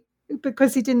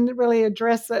because he didn't really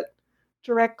address it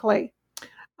directly.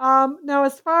 Now,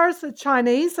 as far as the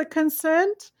Chinese are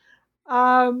concerned,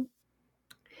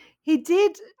 he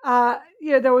did.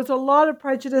 There was a lot of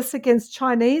prejudice against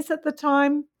Chinese at the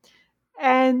time,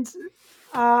 and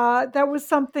that was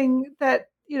something that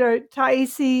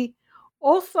Taisi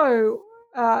also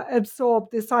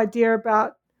absorbed, this idea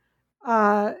about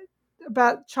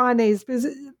Chinese, because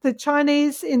the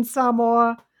Chinese in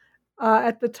Samoa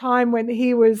at the time when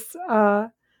he was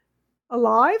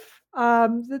alive,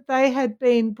 that they had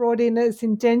been brought in as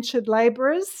indentured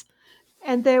labourers,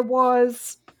 and there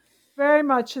was very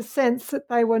much a sense that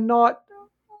they were not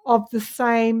of the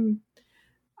same,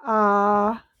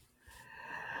 I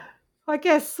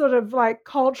guess, sort of like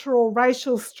cultural,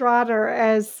 racial strata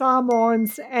as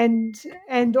Samoans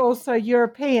and also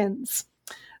Europeans.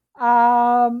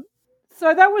 So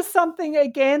that was something,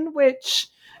 again, which,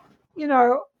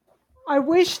 I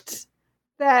wished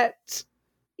that,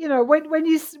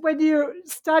 when you're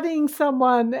studying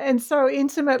someone and so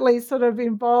intimately sort of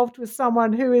involved with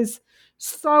someone who is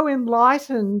so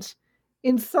enlightened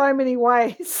in so many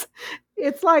ways,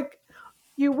 it's like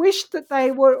you wish that they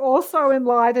were also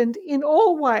enlightened in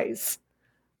all ways,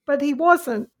 but he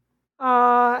wasn't.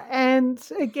 And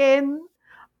again,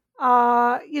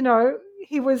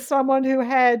 he was someone who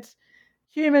had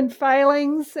human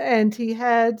failings and he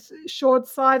had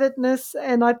short-sightedness.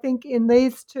 And I think in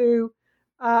these two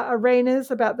arenas,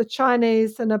 about the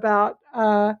Chinese and about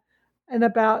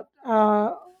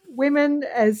women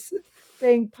as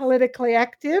being politically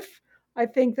active, I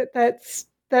think that's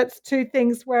two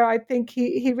things where I think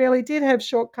he really did have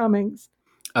shortcomings.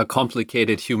 a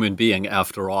complicated human being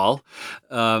after all.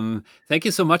 Thank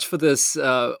you so much for this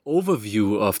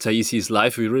overview of Taisi's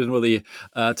life. We really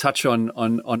touch on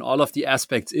all of the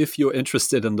aspects. If you're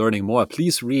interested in learning more,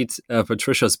 please read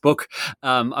Patricia's book.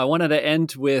 I wanted to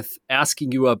end with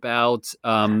asking you about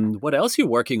what else you're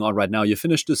working on right now. You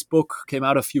finished this book, came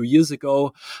out a few years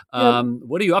ago.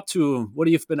 What are you up to? What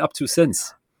have you been up to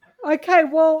since? Okay,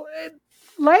 well,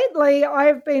 lately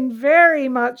I've been very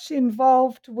much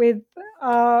involved with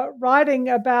writing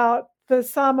about the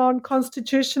Samoan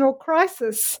constitutional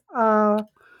crisis, That's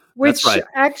which right.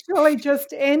 actually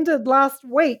just ended last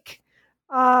week.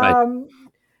 Right.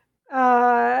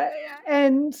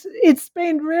 And it's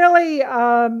been really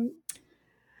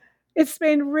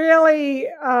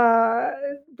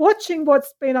watching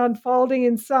what's been unfolding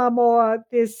in Samoa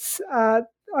this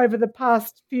over the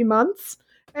past few months,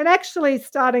 and actually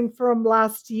starting from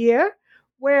last year,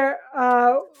 where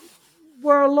there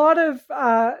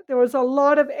was a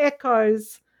lot of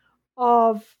echoes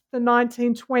of the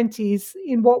 1920s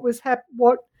in what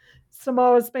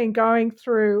Samoa's been going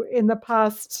through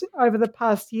over the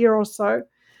past year or so.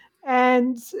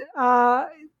 And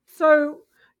so,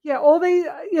 all these,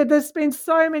 there's been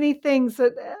so many things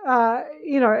that,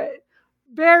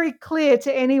 very clear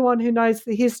to anyone who knows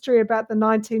the history about the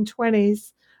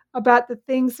 1920s, about the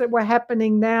things that were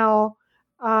happening now,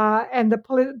 and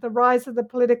the rise of the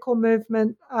political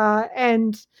movement,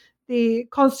 and the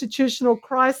constitutional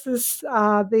crisis,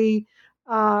 the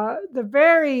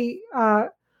very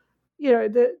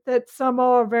that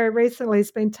Samoa very recently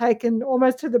has been taken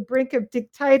almost to the brink of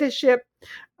dictatorship.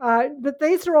 But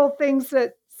these are all things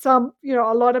that a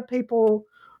lot of people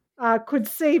could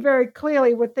see very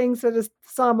clearly were things that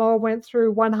Samoa went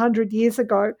through 100 years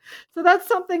ago. So that's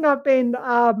something I've been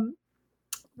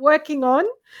working on.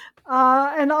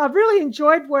 And I've really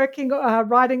enjoyed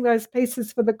writing those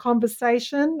pieces for the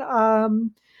conversation. The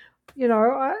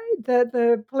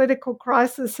political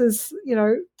crisis is,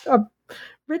 I've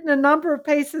written a number of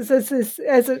pieces as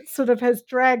it sort of has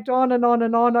dragged on and on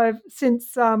and on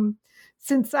since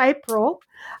April.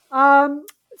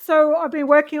 So I've been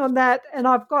working on that, and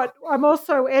I'm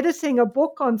also editing a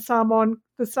book on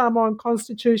the Samoan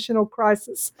constitutional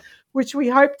crisis, which we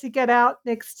hope to get out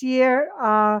next year,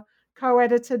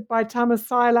 co-edited by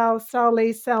Tamasailau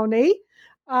Sauli Sauni,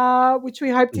 which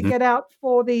we hope to get out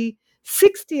for the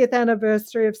 60th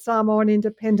anniversary of Samoan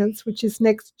independence, which is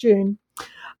next June.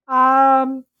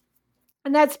 And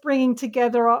that's bringing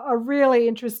together a really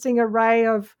interesting array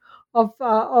of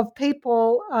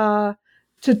people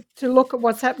to look at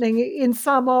what's happening in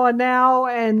Samoa now,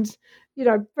 and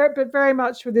but very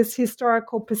much with this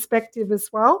historical perspective as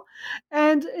well.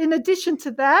 And in addition to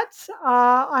that,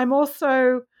 I'm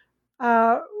also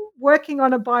working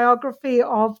on a biography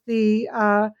of the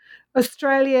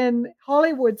Australian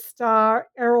Hollywood star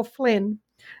Errol Flynn,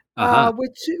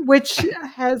 which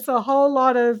has a whole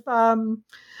lot of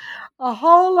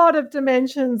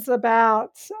dimensions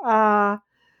about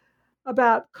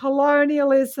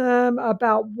colonialism,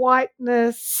 about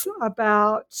whiteness,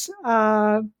 about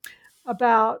the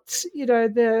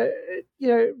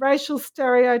racial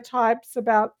stereotypes,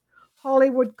 about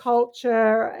Hollywood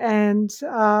culture, and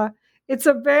it's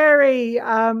a very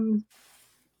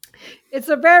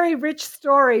rich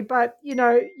story. But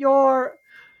your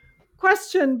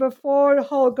question before,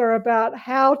 Holger, about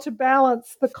how to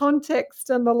balance the context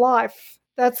and the life,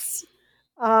 that's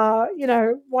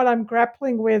what I'm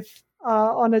grappling with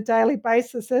on a daily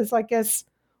basis, as I guess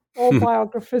all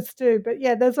biographers do. But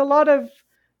there's a lot of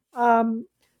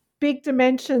big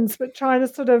dimensions, but trying to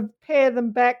sort of pair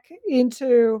them back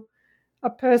into a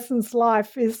person's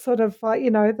life is sort of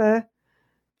the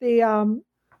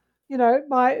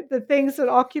things that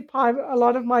occupy a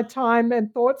lot of my time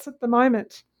and thoughts at the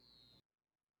moment.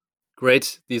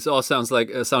 Great. These all sound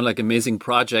like amazing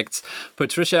projects.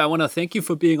 Patricia, I want to thank you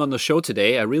for being on the show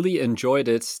today. I really enjoyed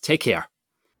it. Take care.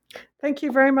 Thank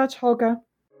you very much, Holger.